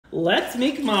Let's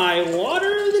make my water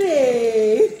of the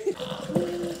day.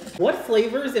 What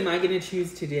flavors am I gonna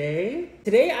choose today?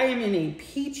 Today I am in a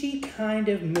peachy kind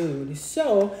of mood,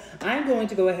 so I'm going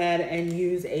to go ahead and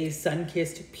use a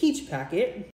sun-kissed peach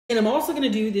packet. And I'm also gonna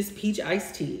do this peach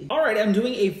iced tea. All right, I'm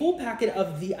doing a full packet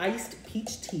of the iced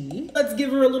peach tea. Let's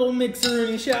give her a little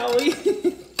mixer, shall we?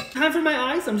 Time for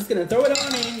my ice. I'm just gonna throw it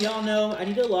on in. Y'all know I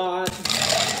need a lot.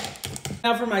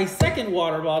 Now for my second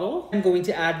water bottle, I'm going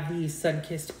to add the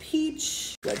sun-kissed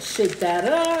peach. Let's shake that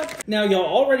up. Now y'all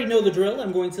already know the drill.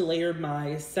 I'm going to layer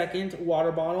my second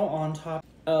water bottle on top.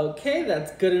 Okay,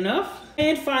 that's good enough.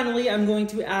 And finally, I'm going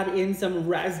to add in some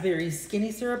raspberry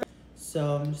skinny syrup.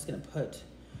 So I'm just gonna put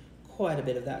quite a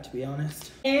bit of that, to be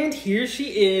honest. And here she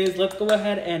is. Let's go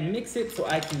ahead and mix it so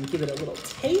I can give it a little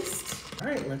taste. All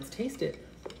right, let's taste it.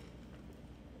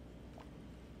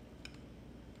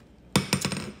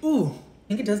 Ooh, I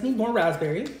think it does need more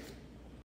raspberry.